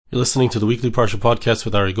You're listening to the weekly Parsha podcast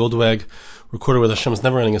with Ari Goldwag, recorded with Hashem's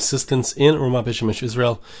never-ending assistance in Ramat Beit Shemesh,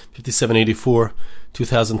 Israel, 5784,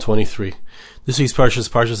 2023. This week's Parsha is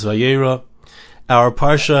Parshas Vayera. Our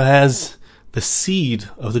Parsha has the seed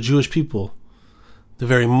of the Jewish people, the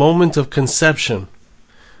very moment of conception,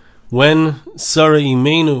 when Sarah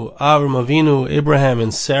Imenu, Avram Avinu, Abraham,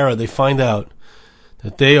 and Sarah, they find out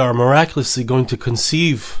that they are miraculously going to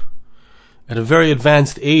conceive at a very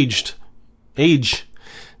advanced age.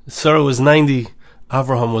 Sarah was 90,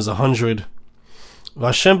 Avraham was 100.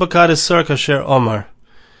 Vashem bakad es Sarah kasher Omar.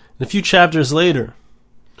 And a few chapters later,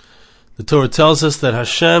 the Torah tells us that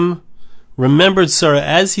Hashem remembered Sarah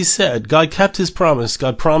as he said. God kept his promise.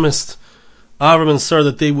 God promised Avram and Sarah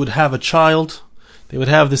that they would have a child. They would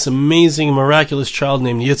have this amazing, miraculous child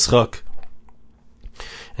named Yitzchak.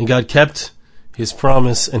 And God kept his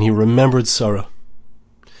promise and he remembered Sarah.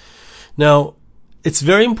 Now, it's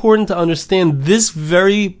very important to understand this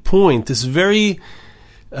very point, this very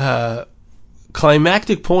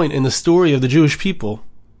climactic point in the story of the Jewish people.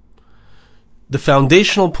 The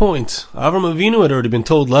foundational point. Avram Avinu had already been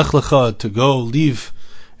told, Lech Lecha, to go, leave,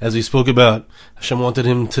 as we spoke about. Hashem wanted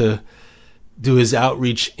him to do his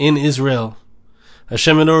outreach in Israel.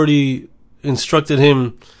 Hashem had already instructed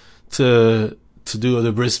him to do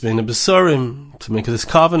the Bris Bein HaBesarim, to make this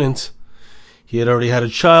covenant. He had already had a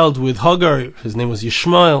child with Hagar. His name was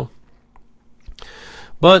Yishmael.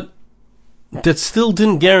 But that still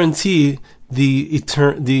didn't guarantee the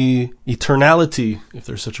eternality, if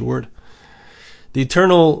there's such a word, the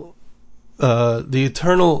eternal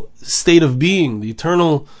state of being, the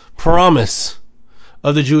eternal promise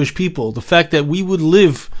of the Jewish people. The fact that we would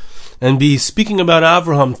live and be speaking about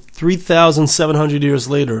Avraham 3,700 years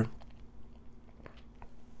later.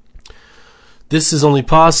 This is only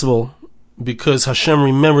possible because Hashem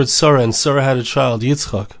remembered Sarah, and Sarah had a child,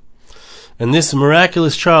 Yitzchak. And this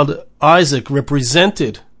miraculous child, Isaac,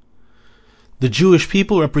 represented the Jewish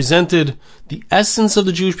people, represented the essence of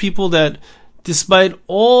the Jewish people, that despite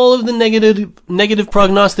all of the negative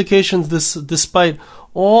prognostications, despite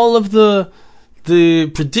all of the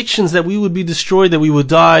predictions that we would be destroyed, that we would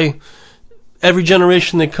die, every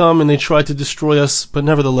generation they come and they try to destroy us, but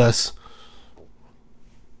nevertheless,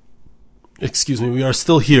 we are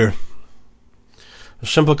still here.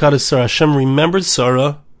 Hashem bakad es Sarah. Hashem remembered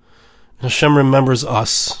Sarah, and Hashem remembers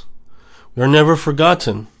us. We are never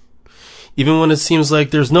forgotten. Even when it seems like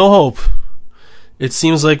there's no hope, it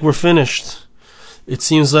seems like we're finished. It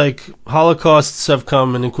seems like holocausts have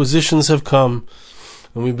come and inquisitions have come,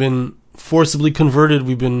 and we've been forcibly converted,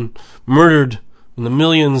 we've been murdered in the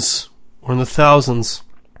millions or in the thousands.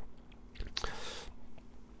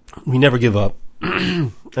 We never give up.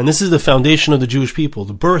 And this is the foundation of the Jewish people,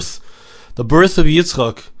 the birth of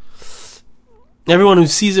Yitzchak. Everyone who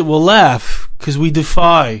sees it will laugh, because we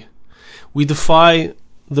defy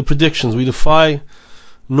the predictions, we defy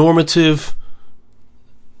normative,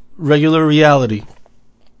 regular reality,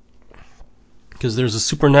 because there's a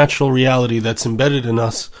supernatural reality that's embedded in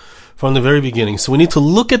us from the very beginning. So we need to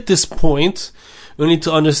look at this point, we need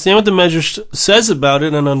to understand what the Medrash says about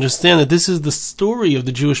it, and understand that this is the story of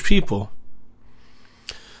the Jewish people.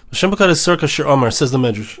 Hashem bakad es Sarah kasher Omar, says the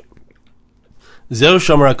Medrash. Zeu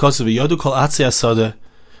shamar hakosav yodu kol atzei asada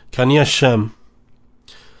kani Hashem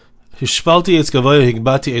hishpalti etz gavoya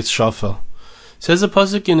higbati etz shafel. Says a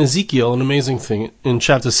pasuk in Ezekiel, an amazing thing, in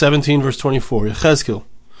chapter 17, verse 24, Yechezkel,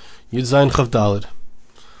 Yud Zayin Chav Daled.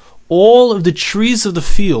 All of the trees of the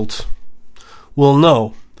field will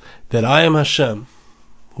know that I am Hashem.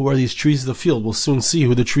 Who are these trees of the field? We'll soon see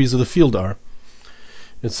who the trees of the field are.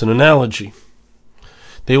 It's an analogy.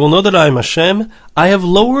 They will know that I am Hashem. I have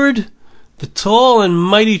lowered the tall and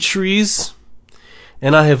mighty trees,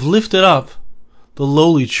 and I have lifted up the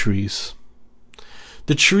lowly trees.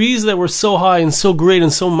 The trees that were so high and so great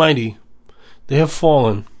and so mighty, they have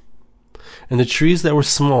fallen. And the trees that were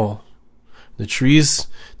small, the trees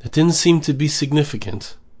that didn't seem to be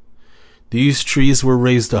significant, these trees were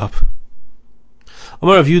raised up.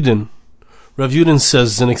 Amar Rav Yudin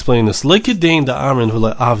says in explaining this, Leikedein da Amrin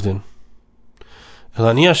v'la Avdin.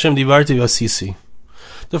 Elani Hashem divarti v'asisi.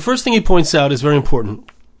 The first thing he points out is very important.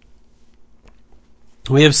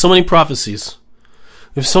 We have so many prophecies.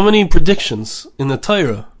 We have so many predictions in the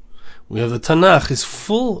Torah. We have the Tanakh is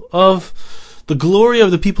full of the glory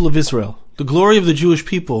of the people of Israel, the glory of the Jewish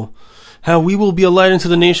people, how we will be a light unto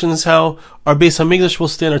the nations, how our Beis HaMikdash will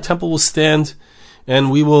stand, our temple will stand, and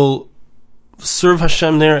we will serve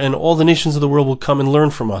Hashem there, and all the nations of the world will come and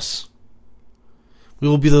learn from us. We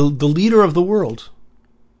will be the leader of the world,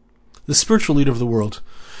 the spiritual leader of the world.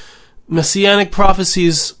 Messianic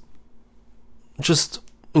prophecies, just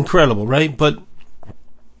incredible, right? But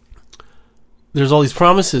there's all these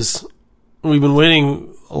promises. We've been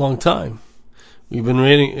waiting a long time. We've been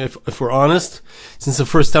waiting, if we're honest, since the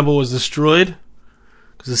first temple was destroyed,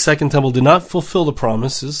 because the second temple did not fulfill the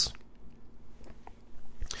promises.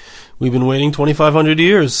 We've been waiting 2,500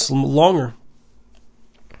 years, longer.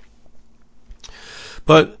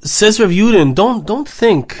 But says Rav Yudin, don't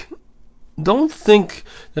think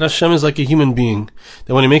that Hashem is like a human being,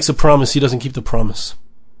 that when He makes a promise, He doesn't keep the promise.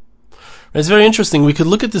 It's very interesting. We could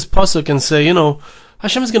look at this pasuk and say,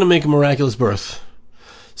 Hashem is going to make a miraculous birth.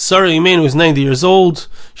 Sarah Imenu is 90 years old.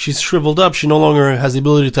 She's shriveled up. She no longer has the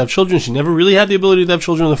ability to have children. She never really had the ability to have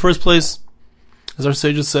children in the first place. As our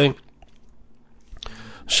sages say,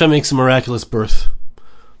 Hashem makes a miraculous birth.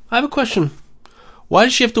 I have a question. Why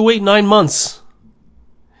does she have to wait 9 months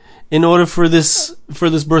in order for this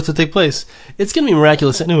birth to take place? It's going to be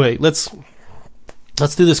miraculous anyway. Let's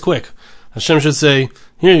do this quick. Hashem should say,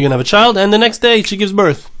 here, you're going to have a child, and the next day she gives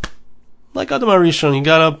birth. Like Adam HaRishon, he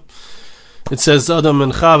got up. It says Adam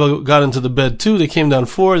and Chava got into the bed too. They came down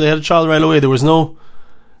 4. They had a child right away. There was no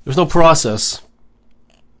process.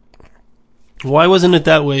 Why wasn't it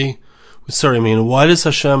that way with Sarah? Why does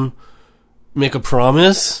Hashem make a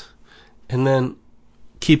promise and then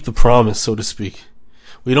keep the promise, so to speak?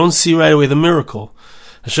 We don't see right away the miracle.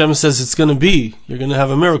 Hashem says it's going to be. You're going to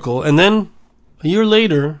have a miracle. And then a year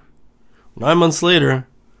later, 9 months later,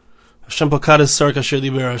 Hashem pakadas Sarah kasher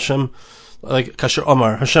diber. Hashem, like kasher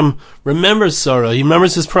Omar, Hashem remembers Sarah. He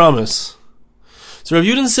remembers His promise. So Rav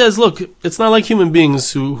Yudin says, look, it's not like human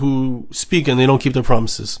beings who speak and they don't keep their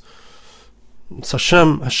promises. It's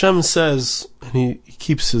Hashem. Hashem says, and He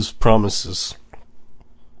keeps His promises.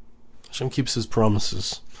 Hashem keeps His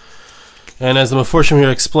promises. And as the Meforshim here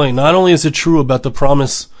explain, not only is it true about the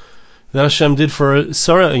promise that Hashem did for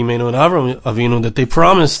Sarah Imenu and Avram Avinu, that they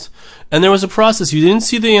promised, and there was a process. You didn't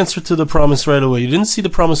see the answer to the promise right away. You didn't see the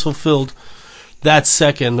promise fulfilled that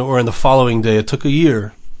second or in the following day. It took a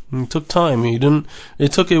year. It took time. It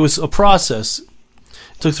was a process.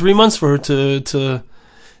 It took 3 months for her to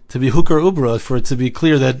be hukar ubra, for it to be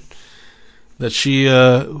clear that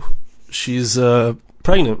she's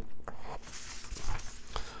pregnant.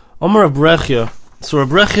 Omar Abrechia. So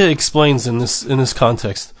Abrechia explains in this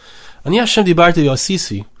context. Ani Hashem dibarti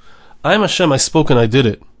v'asisi. I am Hashem. I spoke and I did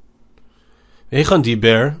it. Eichan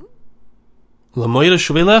diber lamoyda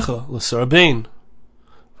shuvelecha l'sarabein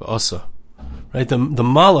v'asa. Right, the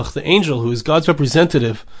Malach, the angel who is God's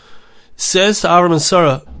representative, says to Avram and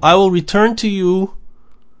Sarah, I will return to you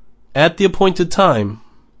at the appointed time,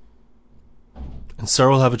 and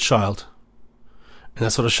Sarah will have a child. And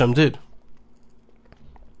that's what Hashem did.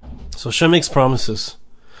 So Hashem makes promises.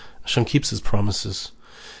 Hashem keeps His promises.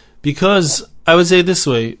 Because, I would say it this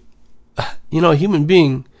way, a human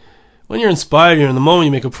being, when you're inspired, you're in the moment,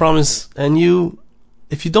 you make a promise, and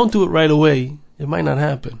if you don't do it right away, it might not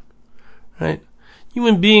happen. Right?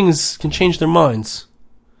 Human beings can change their minds.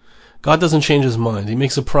 God doesn't change His mind. He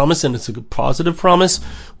makes a promise, and it's a positive promise.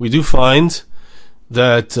 We do find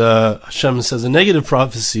that Hashem says a negative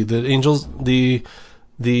prophecy, that angels,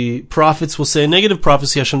 the prophets will say a negative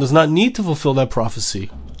prophecy. Hashem does not need to fulfill that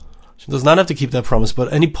prophecy. Hashem does not have to keep that promise.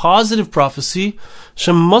 But any positive prophecy,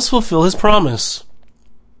 Hashem must fulfill His promise.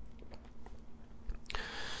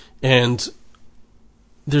 And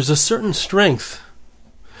there's a certain strength.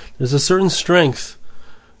 There's a certain strength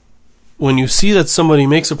when you see that somebody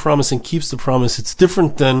makes a promise and keeps the promise. It's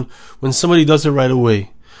different than when somebody does it right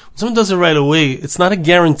away. When someone does it right away, it's not a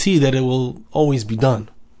guarantee that it will always be done.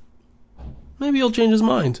 Maybe he'll change his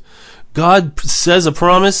mind. God says a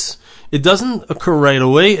promise. It doesn't occur right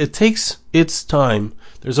away. It takes its time.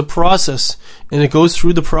 There's a process, and it goes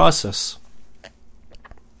through the process.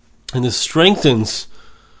 And this strengthens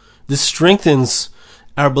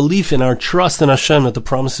our belief and our trust in Hashem that the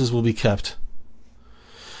promises will be kept.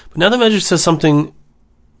 But now the Medrash says something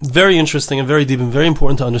very interesting and very deep and very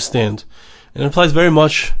important to understand. And it applies very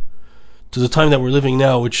much to the time that we're living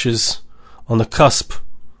now, which is on the cusp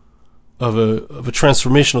of a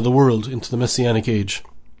transformation of the world into the Messianic age.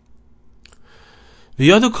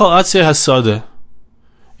 V'yadu kol atzei hasadeh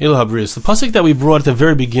el habris. The pasuk that we brought at the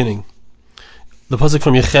very beginning, the pasuk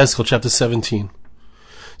from Yechezkel chapter 17.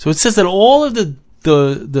 So it says that all of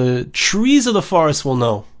the trees of the forest will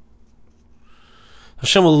know.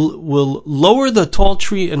 Hashem will lower the tall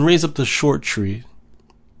tree and raise up the short tree.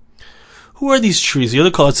 Who are these trees?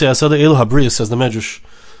 V'yadu kol atzei hasadeh el habris, says the Medrash.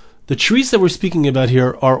 The trees that we're speaking about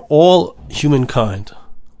here are all humankind,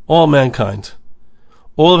 all mankind,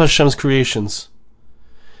 all of Hashem's creations.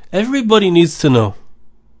 Everybody needs to know.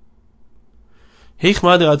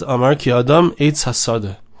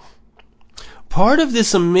 Part of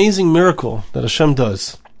this amazing miracle that Hashem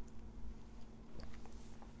does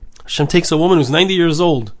Hashem takes a woman who's 90 years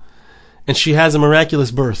old, and she has a miraculous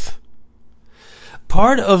birth.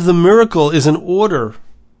 Part of the miracle is an order.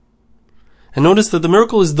 And notice that the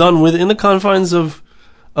miracle is done within the confines of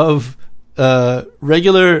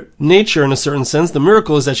regular nature in a certain sense. The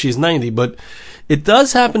miracle is that she's 90, but it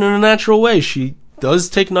does happen in a natural way. She does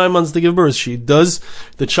take 9 months to give birth.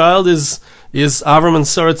 The child is Avram and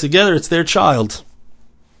Sarah together. It's their child.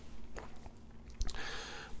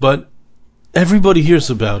 But everybody hears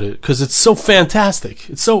about it because it's so fantastic.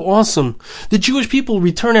 It's so awesome. The Jewish people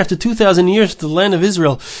return after 2,000 years to the land of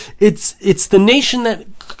Israel. It's the nation that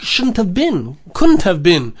couldn't have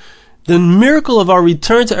been. The miracle of our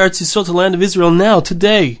return to Eretz Yisrael, to the land of Israel now,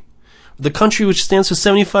 today. The country which stands for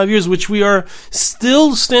 75 years, which we are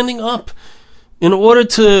still standing up in order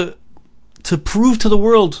to prove to the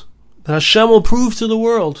world, that Hashem will prove to the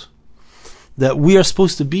world that we are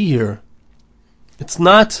supposed to be here. It's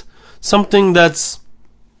not something that's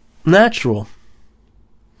natural.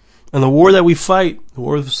 And the war that we fight, the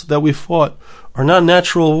wars that we fought, are not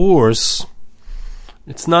natural wars.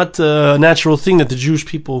 It's not a natural thing that the Jewish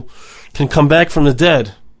people can come back from the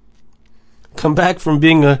dead. Come back from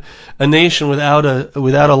being a nation without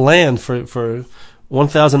a land for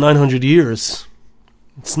 1,900 years.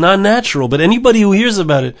 It's not natural, but anybody who hears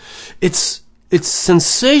about it, it's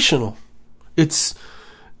sensational. It's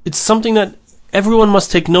something that everyone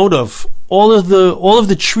must take note of. All of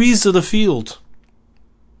the trees of the field.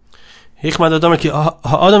 Very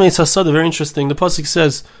interesting. The pasuk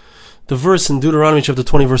says, the verse in Deuteronomy chapter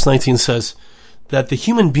 20 verse 19 says that the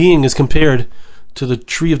human being is compared to the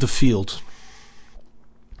tree of the field.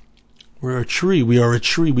 We're a tree. We are a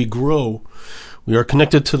tree. We grow. We are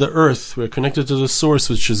connected to the earth. We are connected to the source,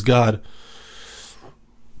 which is God.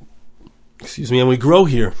 And we grow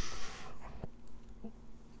here.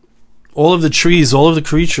 All of the trees, all of the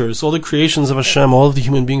creatures, all the creations of Hashem, all of the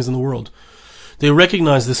human beings in the world, they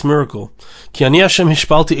recognize this miracle. Ki ani Hashem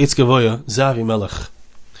hishpalti eitz gavoya, ze Avimelech.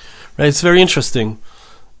 Right? It's very interesting.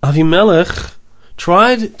 Avimelech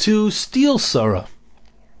tried to steal Sarah.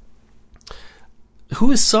 Who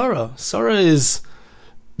is Sarah? Sarah is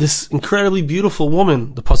this incredibly beautiful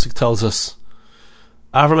woman, the pasuk tells us.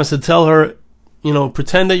 Avram has to tell her,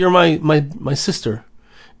 pretend that you're my sister.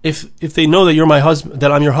 If they know that you're my husband,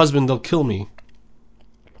 that I'm your husband, they'll kill me.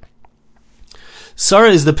 Sarah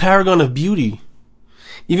is the paragon of beauty.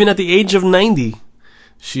 Even at the age of 90,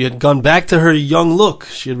 she had gone back to her young look.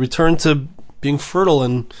 She had returned to being fertile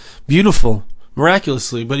and beautiful,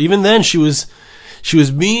 miraculously. But even then, she was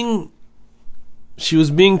being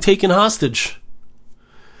taken hostage.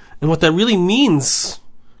 And what that really means,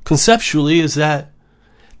 conceptually, is that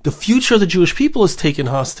the future of the Jewish people is taken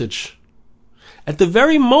hostage. At the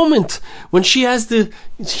very moment when she has to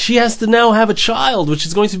now have a child, which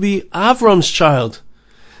is going to be Avram's child,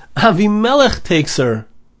 Avimelech takes her.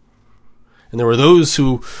 And there were those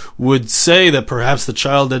who would say that perhaps the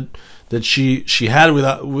child that she had with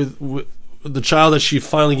the child that she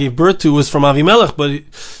finally gave birth to was from Avimelech, but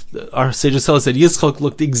our sages tell us that Yitzchak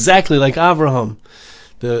looked exactly like Avraham.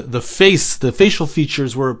 The facial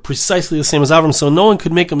features were precisely the same as Avram, so no one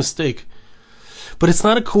could make a mistake. But it's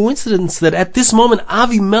not a coincidence that at this moment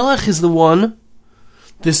Avimelech is the one,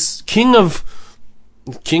 this king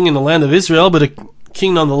in the land of Israel, but a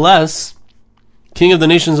king nonetheless, king of the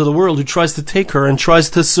nations of the world, who tries to take her and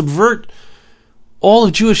tries to subvert all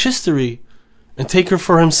of Jewish history and take her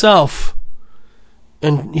for himself.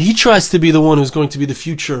 And he tries to be the one who's going to be the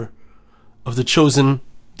future of the chosen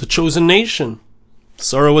nation.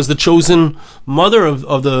 Sarah was the chosen mother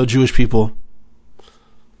of the Jewish people.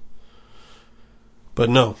 But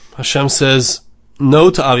no, Hashem says no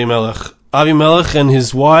to Avimelech. Avimelech and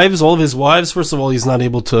his wives, all of his wives, first of all, he's not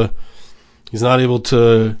able to,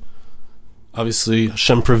 obviously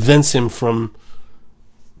Hashem prevents him from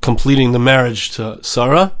completing the marriage to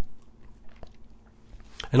Sarah.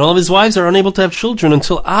 And all of his wives are unable to have children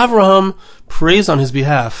until Avraham prays on his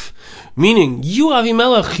behalf. Meaning, you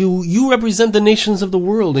Avimelech, you represent the nations of the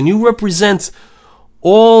world, and you represent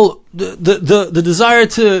all the desire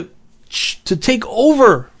to take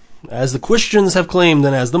over, as the Christians have claimed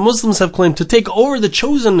and as the Muslims have claimed, to take over the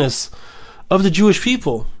chosenness of the Jewish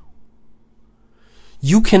people.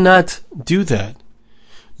 You cannot do that.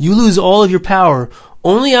 You lose all of your power.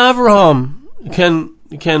 Only Avraham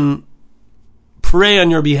can pray on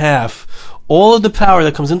your behalf. All of the power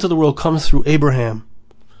that comes into the world comes through Abraham.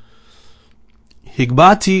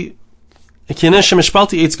 Higbati Keneshem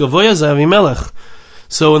Eshpalti Eitz Gavoya Avimelech.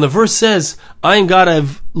 So when the verse says, I am God, I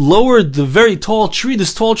have lowered the very tall tree,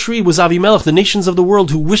 this tall tree was Avimelech, the nations of the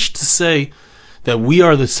world who wished to say that we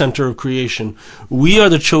are the center of creation. We are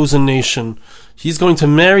the chosen nation. He's going to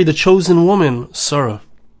marry the chosen woman, Sarah.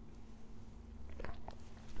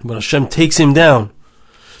 But Hashem takes him down.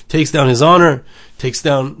 Takes down his honor. Takes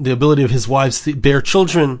down the ability of his wives to bear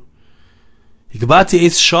children.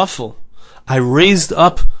 I raised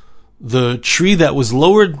up the tree that was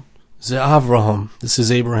lowered. Ze Avraham. This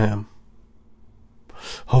is Abraham.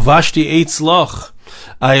 Hovashti eitz loch.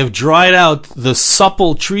 I have dried out the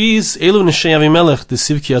supple trees. Elu neshei Avimelech, the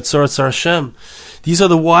sivki atzorat Hashem. These are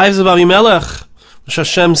the wives of Avimelech, which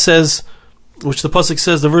Hashem says, which the pasuk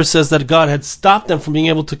says, the verse says that God had stopped them from being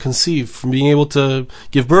able to conceive, from being able to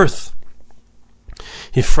give birth.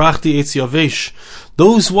 Hifrachti eitz yavesh.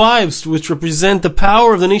 Those wives which represent the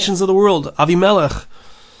power of the nations of the world, Avimelech,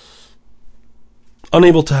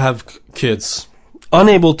 unable to have kids,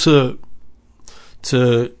 unable to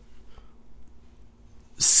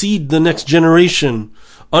seed the next generation,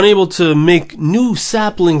 unable to make new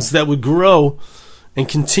saplings that would grow and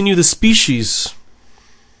continue the species.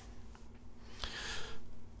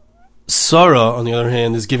 Sarah, on the other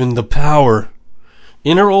hand, is given the power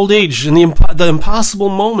in her old age, in the impossible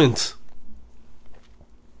moment.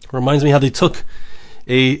 Reminds me how they took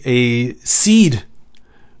a seed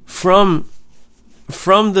from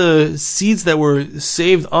the seeds that were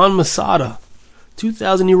saved on Masada,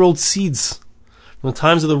 2,000-year-old seeds from the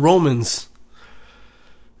times of the Romans,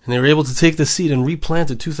 and they were able to take the seed and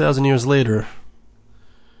replant it 2,000 years later.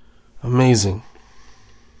 Amazing.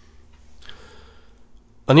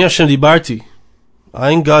 Ani Hashem dibarti.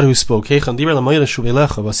 I am God who spoke. The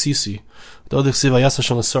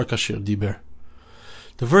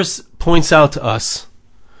verse points out to us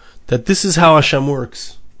that this is how Hashem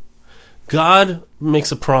works. God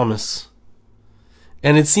makes a promise,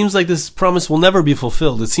 and it seems like this promise will never be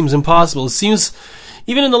fulfilled. It seems impossible. It seems,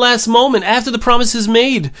 even in the last moment, after the promise is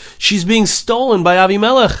made, she's being stolen by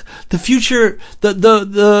Avimelech. The future,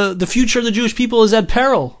 the future of the Jewish people is at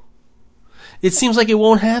peril. It seems like it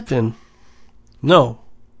won't happen. No.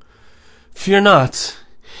 Fear not.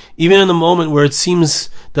 Even in the moment where it seems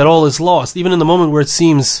that all is lost, even in the moment where it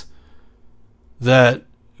seems that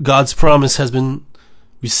God's promise has been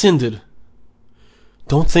rescinded,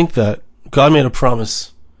 don't think that. God made a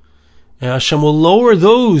promise. And Hashem will lower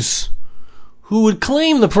those who would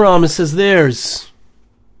claim the promise as theirs.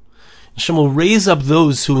 Hashem will raise up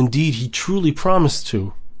those who indeed He truly promised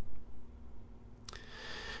to.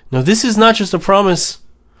 Now this is not just a promise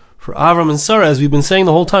for Avram and Sarah, as we've been saying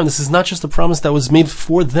the whole time. This is not just a promise that was made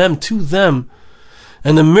for them, to them.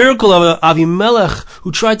 And the miracle of Avimelech,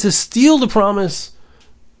 who tried to steal the promise,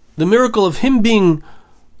 the miracle of him being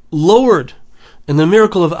lowered, and the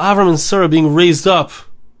miracle of Avram and Sarah being raised up,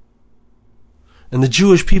 and the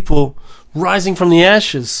Jewish people rising from the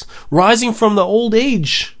ashes, rising from the old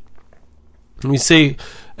age. And we say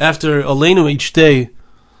after Aleinu each day,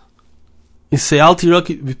 we say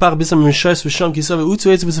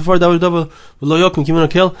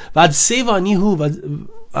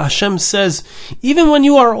Hashem says, even when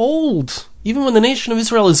you are old, even when the nation of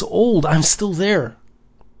Israel is old, I'm still there.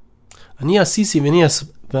 God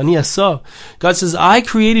says, I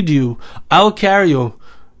created you, I will carry you.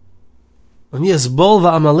 I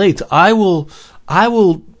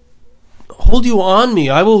will hold you on me,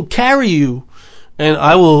 I will carry you, and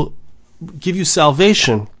I will give you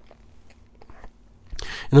salvation.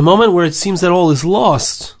 In the moment where it seems that all is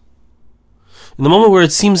lost, in the moment where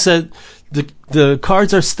it seems that the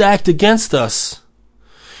cards are stacked against us,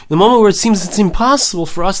 in the moment where it seems it's impossible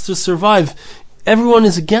for us to survive, everyone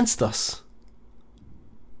is against us.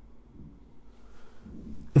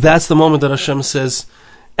 That's the moment that Hashem says,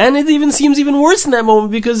 and it even seems even worse in that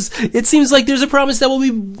moment, because it seems like there's a promise that will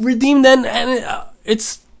be redeemed, and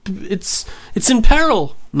it's in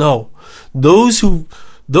peril. No, those who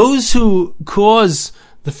cause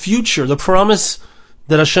the future, the promise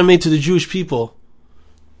that Hashem made to the Jewish people,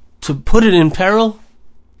 to put it in peril,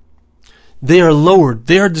 they are lowered,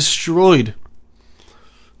 they are destroyed.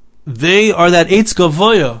 They are that Eitz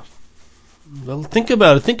Gavoya. Well, think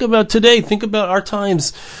about it. Think about today. Think about our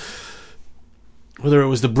times. Whether it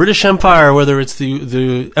was the British Empire, whether it's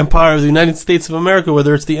the Empire of the United States of America,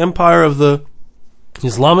 whether it's the Empire of the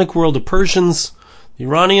Islamic world, the Persians, the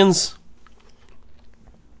Iranians,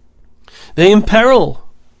 they imperil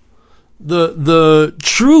the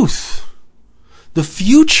truth, the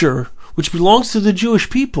future which belongs to the Jewish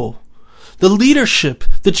people, the leadership,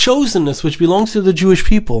 the chosenness which belongs to the Jewish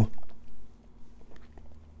people.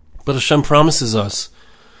 But Hashem promises us,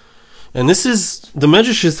 and this is, the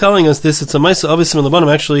Medrash is telling us this, it's a Maisa Avisim in the bottom,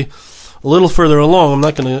 actually a little further along, I'm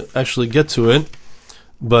not going to actually get to it,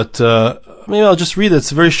 But maybe I'll just read it.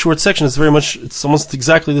 It's a very short section. It's almost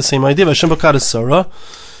exactly the same idea. Hashem Bakad Sarah.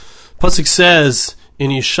 Pasuk says in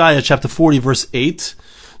Yeshaya chapter 40 verse 8,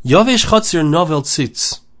 Yavesh chatzir novel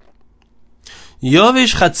tzitz.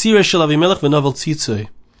 Yavesh chatzir shel Avimelech v'novel tzitzoi.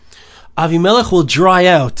 Avimelech will dry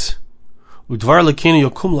out. Udvar lekenu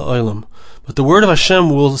yokum la'olam. But the word of Hashem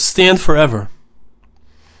will stand forever.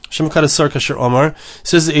 Hashem Bakad Sarah kasher Omar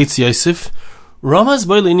says the Eitz Yosef, Ramaz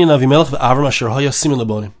boy le'inyan Avimelech v'Avram asher haya simin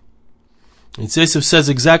labonim. Eitz Yosef says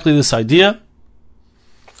exactly this idea,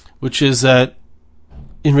 which is that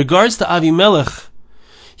in regards to Avimelech,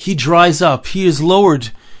 he dries up, he is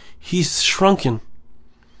lowered, he's shrunken.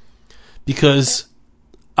 Because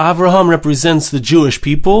Avraham represents the Jewish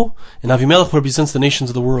people, and Avimelech represents the nations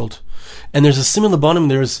of the world. And there's a siman labanim,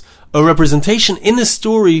 there's a representation in this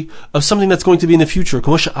story of something that's going to be in the future.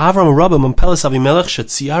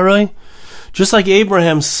 Just like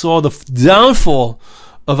Abraham saw the downfall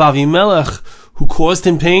of Avimelech, who caused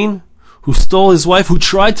him pain, who stole his wife, who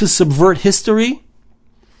tried to subvert history,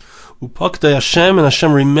 Upakta Hashem, and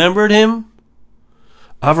Hashem remembered him.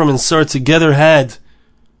 Avram and Sarah together had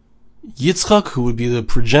Yitzchak, who would be the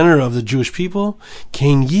progenitor of the Jewish people.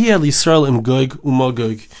 Kain Yeh Yisrael im Gog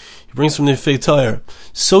u'Magog. He brings from the Feitayr.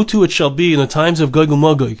 So too it shall be in the times of Gog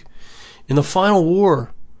u'Magog. In the final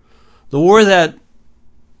war, the war that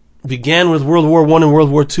began with World War I and World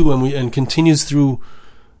War II and continues through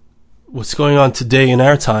what's going on today in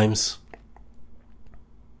our times.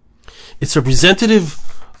 It's representative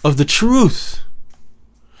of the truth.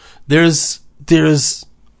 There's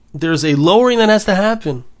a lowering that has to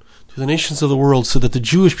happen to the nations of the world so that the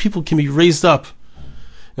Jewish people can be raised up.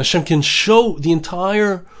 And Hashem can show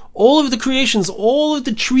all of the creations, all of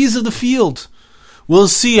the trees of the field. We'll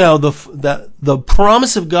see how the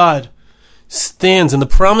promise of God stands and the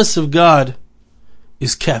promise of God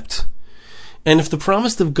is kept. And if the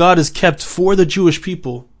promise of God is kept for the Jewish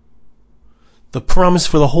people, the promise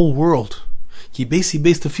for the whole world, the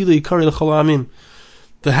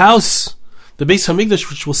house, the Beis Hamikdash,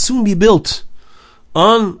 which will soon be built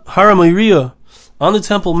on Har HaMoriah, on the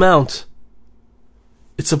Temple Mount,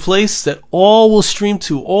 it's a place that all will stream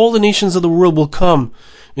to. All the nations of the world will come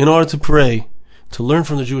in order to pray, to learn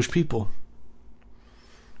from the Jewish people.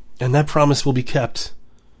 And that promise will be kept.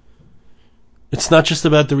 It's not just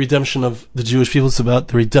about the redemption of the Jewish people, it's about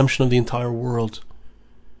the redemption of the entire world.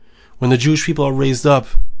 When the Jewish people are raised up,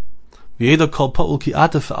 Vayera kol pa'ul ki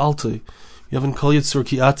ata fa'alti, Yavin kol yitzur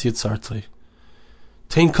ki ati yitzarti.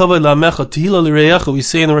 Tein kavod la'amecha, tehila l'reiacha, we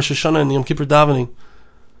say in the Rosh Hashanah and the Yom Kippur davening.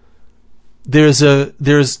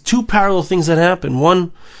 There's two parallel things that happen.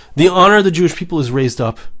 One, the honor of the Jewish people is raised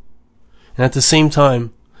up. And at the same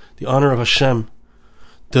time, the honor of Hashem.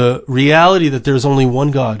 The reality that there is only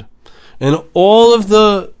one God. And all of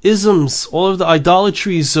the isms, all of the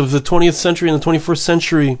idolatries of the 20th century and the 21st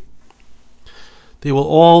century, they will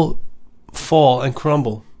all fall and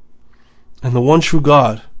crumble. And the one true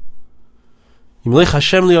God, you,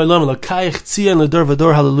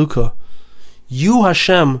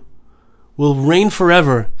 Hashem, will reign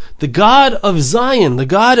forever. The God of Zion, the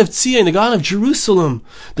God of Tzion, the God of Jerusalem,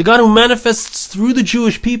 the God who manifests through the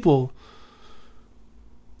Jewish people.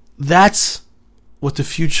 That's what the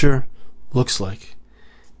future looks like.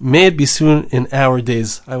 May it be soon in our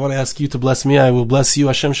days. I want to ask you to bless me. I will bless you.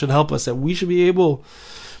 Hashem should help us that we should be able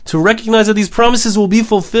to recognize that these promises will be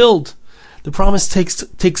fulfilled. The promise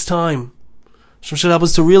takes time. Hashem should help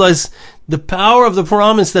us to realize the power of the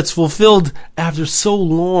promise that's fulfilled after so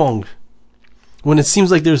long. When it seems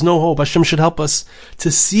like there's no hope, Hashem should help us to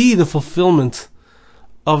see the fulfillment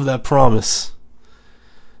of that promise.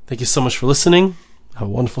 Thank you so much for listening. Have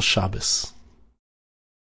a wonderful Shabbos.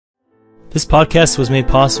 This podcast was made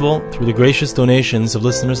possible through the gracious donations of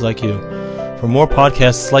listeners like you. For more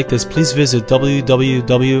podcasts like this, please visit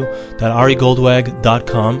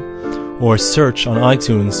www.arigoldwag.com or search on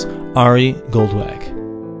iTunes Ari Goldwag.